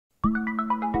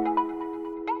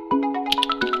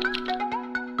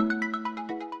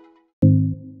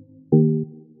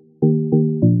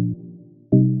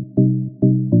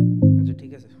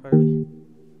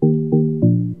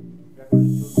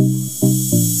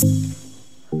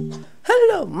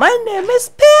My name is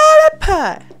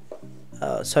PewDiePie.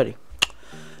 Sorry.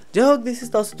 Jehok, this is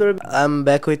tawsiftorabi. I'm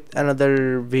back with another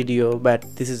video, but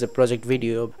this is a project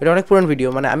video. এটা অনেক পুরান video,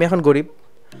 মানে আমি এখন গরিব,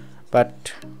 বাট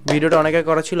ভিডিওটা অনেক আগে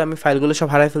করা ছিল। আমি ফাইলগুলো সব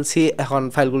হারাই ফেলছি, এখন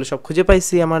ফাইলগুলো সব খুঁজে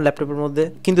পাইছি আমার ল্যাপটপের মধ্যে,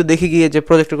 কিন্তু দেখি গিয়ে যে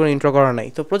প্রজেক্টের কোনো ইন্ট্রো করা নাই।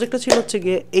 তো প্রজেক্টটা ছিল হচ্ছে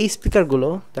গিয়ে এই স্পিকারগুলো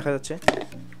দেখা যাচ্ছে,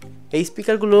 এই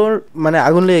স্পিকারগুলোর মানে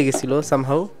আগুন লেগে গেছিলো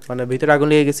সামহাউ, মানে ভিতরে আগুন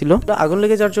লেগে গেছিলো। তো আগুন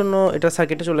লেগে যাওয়ার জন্য এটা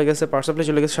সার্কিটে চলে গেছে, পাওয়ার সাপ্লাই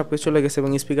চলে গেছে, সব কিছু চলে গেছে এবং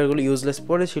স্পিকারগুলো ইউজলেস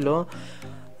পড়েছিল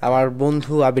আমার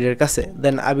বন্ধু আবিরের কাছে।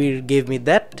 দেন আবির গেভ মি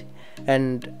দ্যাট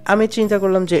অ্যান্ড আমি চিন্তা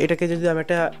করলাম যে এটাকে যদি আমি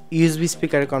একটা ইউএসবি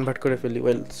স্পিকারে কনভার্ট করে ফেলি,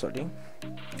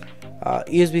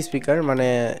 ইউএসবি স্পিকার মানে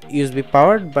USB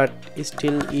powered, but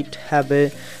still it have a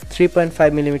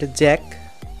 3.5mm Jack,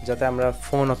 যাতে আমরা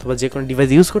ফোন অথবা যে কোনো ডিভাইস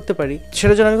ইউজ করতে পারি।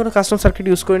 সেটার জন্য আমি কোনো কাস্টম সার্কিট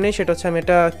ইউজ করি নাই, সেটা হচ্ছে আমি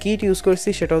একটা কিট ইউজ করেছি,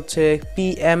 সেটা হচ্ছে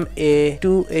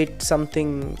PMA28 something.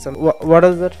 What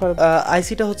is that for?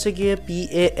 আইসিটা হচ্ছে গিয়ে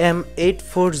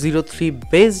PAM8403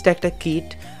 বেসড একটা কিট,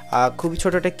 খুবই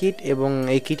ছোট একটা কিট, এবং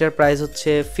এই কিটার প্রাইস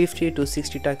হচ্ছে 50 to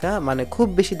 60 টাকা, মানে খুব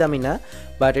বেশি দামি না।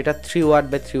 বাট এটা 3 ওয়াট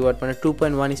বাই 3 ওয়াট মানে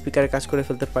 2.1 স্পিকারের কাজ করে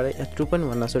ফেলতে পারে।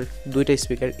 2.1 না, সরি, দুইটা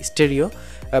স্পিকার স্টেরিও,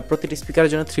 প্রতিটি স্পিকারের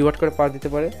জন্য 3 ওয়াট করে পাওয়ার দিতে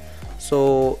পারে। সো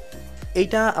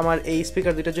এইটা আমার এই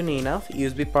স্পিকার দুইটার জন্য ইনাফ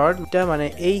ইউএসবি পাওয়ারটা, মানে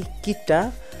এই কিটটা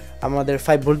আমাদের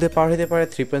 5 ভোল্ট দিয়ে পাওয়ার হতে পারে,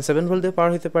 3.7 ভোল্ট দিয়ে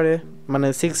পাওয়ার হতে পারে, মানে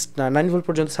 9 ভোল্ট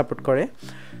পর্যন্ত সাপোর্ট করে।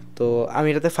 তো আমি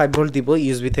এটাতে 5 ভোল্ট দিব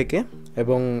ইউএসবি থেকে,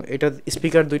 এবং এটা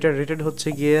স্পিকার দুইটা রেটেড হচ্ছে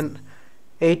গিয়ে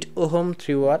 8 ওহম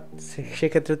 3 ওয়াট,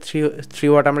 সেক্ষেত্রে 3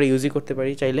 ওয়াট আমরা ইউজই করতে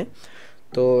পারি চাইলে।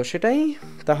 তো সেটাই,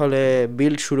 তাহলে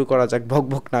বিল্ড শুরু করা যাক ভক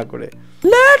ভক না করে।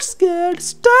 Let's get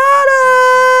started.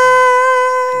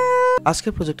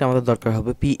 আজকের প্রজেক্টে আমাদের দরকার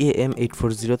হবে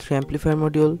PAM8403 অ্যাম্পলিফায়ার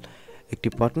মডিউল, একটি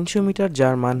পটেনশিওমিটার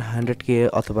যার মান 100K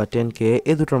অথবা 10K,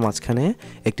 এ দুটোর মাঝখানে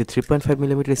একটি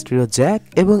 3.5mm স্টেরিও জ্যাক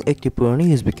এবং একটি পুরনো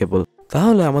ইউএসবি কেবল।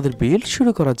 তাহলে আমাদের বিল্ড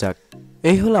শুরু করা যাক।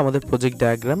 এই হলো আমাদের প্রজেক্ট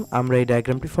ডায়াগ্রাম। আমরা এই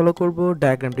ডায়াগ্রামটি ফলো করব।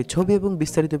 ডায়াগ্রামটির ছবি এবং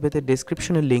বিস্তারিত পেতে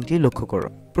ডেসক্রিপশনের লিঙ্কটি লক্ষ্য করো।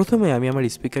 প্রথমে আমি আমার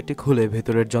স্পিকারটি খুলে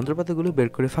ভেতরের যন্ত্রপাতিগুলো বের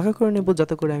করে ফাঁকা করে নেব,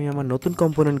 যাতে করে আমি আমার নতুন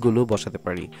কম্পোনেন্টগুলো বসাতে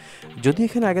পারি। যদি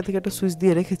এখানে আগে থেকে একটা সুইচ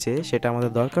দিয়ে রেখেছে, সেটা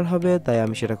আমাদের দরকার হবে, তাই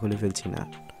আমি সেটা খুলে ফেলছি না।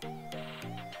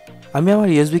 আমি আমার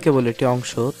ইউএসবি কেবলের একটি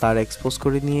অংশ তার এক্সপোজ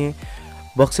করে নিয়ে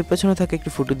বক্সের পেছনে থাকা একটি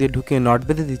ফুটো দিয়ে ঢুকিয়ে নট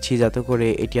বেঁধে দিচ্ছি, যাতে করে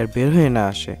এটি আর বের হয়ে না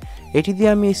আসে। এটি দিয়ে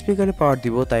আমি স্পিকারে পাওয়ার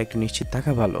দিব, তাই একটু নিশ্চিত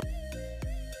থাকা ভালো।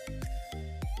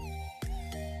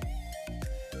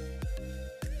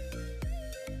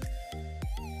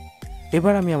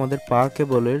 এবার আমি আমাদের পাওয়ার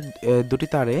কেবলের দুটি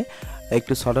তারে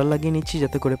একটু সল্ডার লাগিয়ে নিচ্ছি,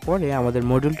 যাতে করে পরে আমাদের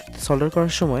মডিউলটি সল্ডার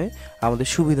করার সময় আমাদের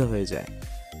সুবিধা হয়ে যায়।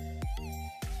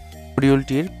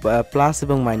 মডিউলটির প্লাস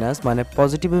এবং মাইনাস মানে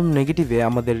পজিটিভ এবং নেগেটিভে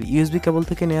আমাদের ইউএসবি কেবল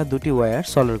থেকে নেওয়া দুটি ওয়্যার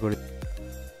সল্ডার করে।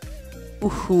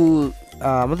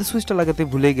 আমাদের সুইচটা লাগাতে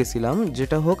ভুলে গেছিলাম।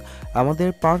 যেটা হোক, আমাদের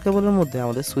পাওয়ার কেবলের মধ্যে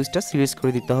আমাদের সুইচটা সিরিজ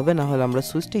করে দিতে হবে, না হলে আমরা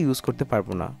সুইচটা ইউজ করতে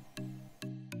পারবো না।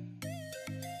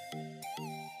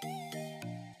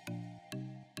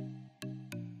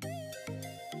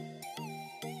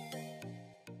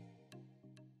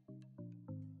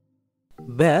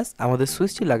 ব্যাস, আমাদের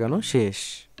সুইচটি লাগানো শেষ।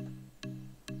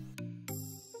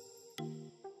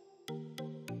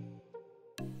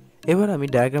 এবার আমি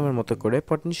ডায়াগ্রামের মতো করে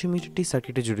পটেনশিওমিটারটি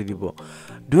সার্কিটে জুড়ে দিব।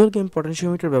 ডুয়াল গেইন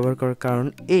পটেনশিওমিটার ব্যবহার করার কারণ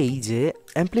এই যে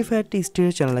অ্যাম্পলিফায়ারটি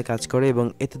স্টেরিও চ্যানেলে কাজ করে এবং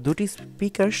এতে দুটি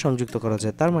স্পিকার সংযুক্ত করা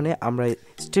যায়, তার মানে আমরা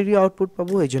স্টেরিও আউটপুট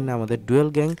পাবো। এই জন্য আমাদের ডুয়াল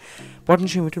গেইন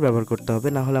পটেনশিওমিটার ব্যবহার করতে হবে,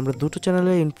 না হলে আমরা দুটো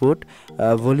চ্যানেলের ইনপুট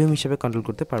ভলিউম হিসেবে কন্ট্রোল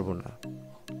করতে পারবো না।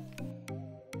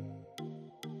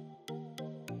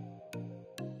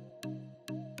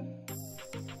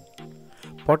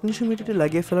 পটেনশিওমিটারটি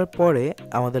লাগিয়ে ফেলার পরে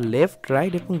আমাদের লেফট,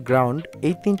 রাইট এবং গ্রাউন্ড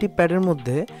এই তিনটি প্যাডের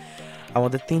মধ্যে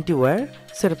আমাদের তিনটি ওয়্যার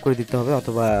সেট আপ করে দিতে হবে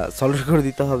অথবা সল্ডার করে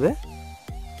দিতে হবে।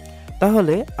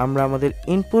 তাহলে আমরা আমাদের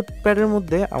ইনপুট প্যাডের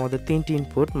মধ্যে আমাদের তিনটি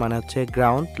ইনপুট মানে হচ্ছে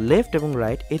গ্রাউন্ড, লেফট এবং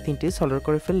রাইট, এই তিনটি সল্ডার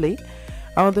করে ফেললেই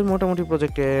আমাদের মোটামুটি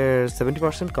প্রজেক্টের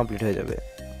 70% কমপ্লিট হয়ে যাবে।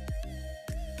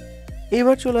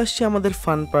 এবার চলে আসছি আমাদের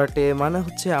ফান পার্টে, মানে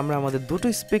হচ্ছে আমরা আমাদের দুটো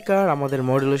স্পিকার আমাদের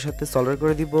মডিউলের সাথে সল্ডার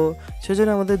করে দিব।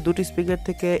 সেজন্য আমাদের দুটি স্পিকার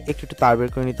থেকে একটু তার বের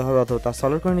করে নিতে হবে অথবা তার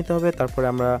সল্ডার করে নিতে হবে। তারপরে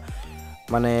আমরা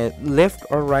মানে লেফট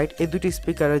আর রাইট এই দুটি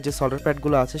স্পিকারের যে সল্ডার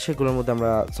প্যাডগুলো আছে সেগুলোর মধ্যে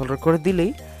আমরা সল্ডার করে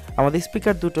দিলেই আমাদের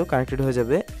স্পিকার দুটো কানেক্টেড হয়ে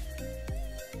যাবে।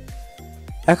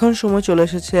 এখন সময় চলে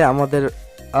এসেছে আমাদের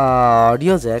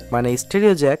অডিও জ্যাক মানে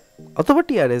স্টেরিও জ্যাক অথবা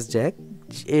টিআরএস জ্যাক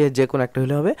যে কোনো একটা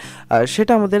হলে হবে। আর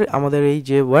সেটা আমাদের এই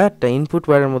যে ওয়্যারটা ইনপুট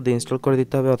ওয়্যারের মধ্যে ইনস্টল করে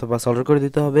দিতে হবে অথবা সলডার করে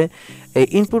দিতে হবে। এই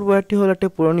ইনপুট ওয়্যারটি হলো একটা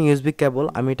পুরনো ইউএসবি কেবল।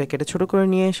 আমি এটা কেটে ছোটো করে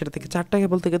নিয়ে সেটা থেকে 4টা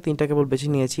কেবল থেকে 3টা কেবল বেছে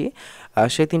নিয়েছি।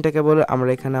 সেই 3টা কেবল আমরা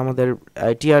এখানে আমাদের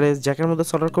টিআরএস জ্যাকের মধ্যে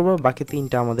সলডার করব, বাকি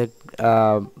 3টা আমাদের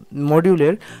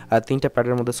মডিউলের 3টা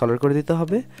প্যাডের মধ্যে সলডার করে দিতে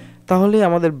হবে। তাহলে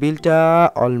আমাদের বিলটা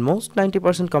অলমোস্ট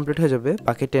 90% কমপ্লিট হয়ে যাবে।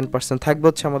 বাকি 10% থাকবে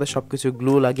হচ্ছে আমাদের সব কিছু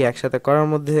গ্লু লাগিয়ে একসাথে করার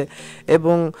মধ্যে,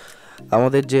 এবং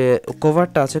আমাদের যে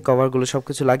কভারটা আছে কভারগুলো সব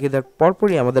কিছু লাগিয়ে দেওয়ার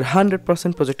পরপরই আমাদের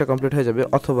 100% প্রজেক্টটা কমপ্লিট হয়ে যাবে,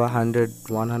 অথবা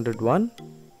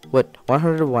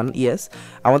 101 ইয়েস।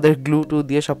 আমাদের গ্লু টু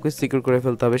দিয়ে সব কিছু সিকিউর করে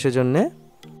ফেলতে হবে সেজন্যে।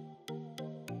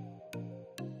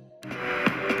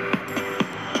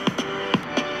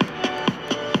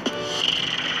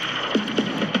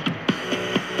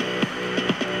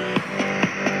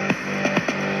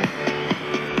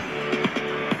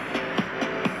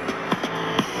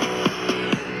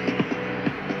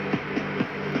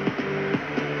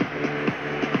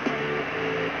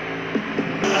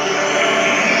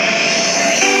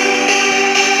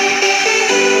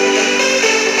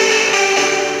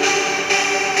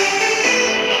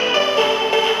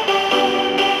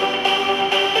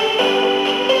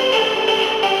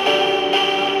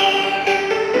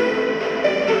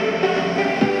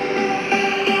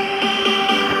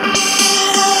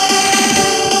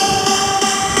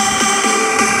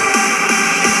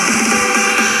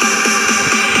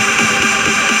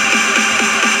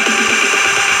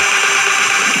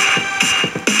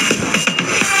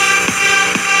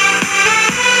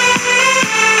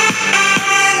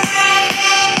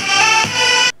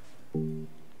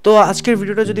 তো আজকের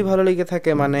ভিডিওটা যদি ভালো লেগে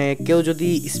থাকে, মানে কেউ যদি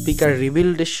স্পিকার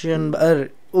রিবিল্ডেশন আর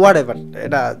হোয়াট এভার,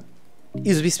 এটা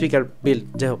ইউএসবি স্পিকার বিল্ড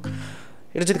যাই হোক,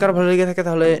 এটা যদি কারো ভালো লেগে থাকে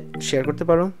তাহলে শেয়ার করতে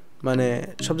পারো। মানে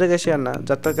সব জায়গায় শেয়ার না,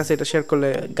 যার কাছে এটা শেয়ার করলে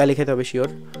গালি খেতে হবে শিওর।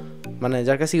 মানে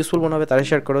যার কাছে ইউজফুল মনে হবে তারা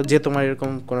শেয়ার করো। যে তোমার এরকম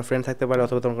কোনো ফ্রেন্ড থাকতে পারে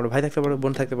অথবা তোমার কোনো ভাই থাকতে পারে,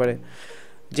 বোন থাকতে পারে,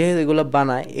 যে এগুলো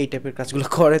বানায় এই টাইপের কাজগুলো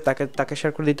করে, তাকে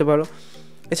শেয়ার করে দিতে পারো।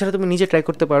 এছাড়া তুমি নিজে ট্রাই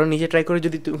করতে পারো। নিজে ট্রাই করে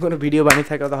যদি তুমি কোনো ভিডিও বানিয়ে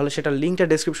থাকো তাহলে সেটা লিঙ্কটা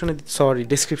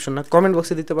ডেসক্রিপশন না কমেন্ট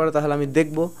বক্সে দিতে পারো, তাহলে আমি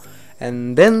দেখবো অ্যান্ড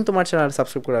দেন তোমার চ্যানেল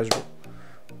সাবস্ক্রাইব করে আসবো।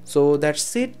 So that's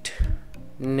it.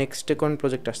 নেক্সটে কোন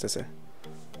প্রজেক্ট আসতেছে?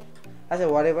 আচ্ছা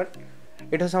হোয়াট এভার,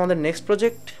 এটা হচ্ছে আমাদের নেক্সট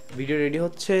প্রজেক্ট। ভিডিও রেডি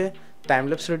হচ্ছে, টাইম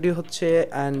ল্যাপস রেডি হচ্ছে,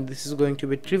 and this is going to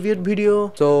be a tribute video.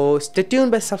 So stay tuned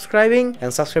by subscribing and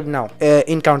subscribe now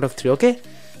in count of 3, okay?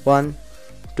 1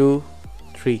 2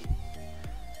 3.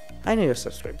 I know you're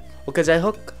subscribed. Okay, যাই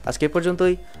হোক আজকে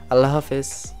পর্যন্তই। আল্লাহ হাফেজ।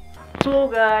 So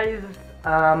guys,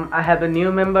 I have a new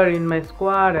member in my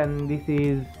squad, and this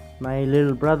is my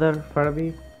little brother Farabi,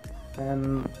 and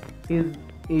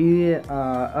he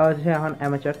এখন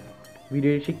amateur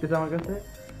video শিখতেছে আমার কাছে,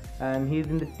 and he is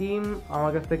in the team.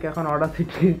 আমার কাছ থেকে এখন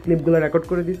অডাসিটি ক্লিপগুলো রেকর্ড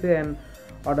করে দিছে, and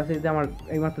অডাসিটিতে আমার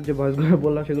এইমাত্র যে ভয়েসগুলো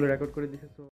বললাম সেগুলো রেকর্ড করে দিছে।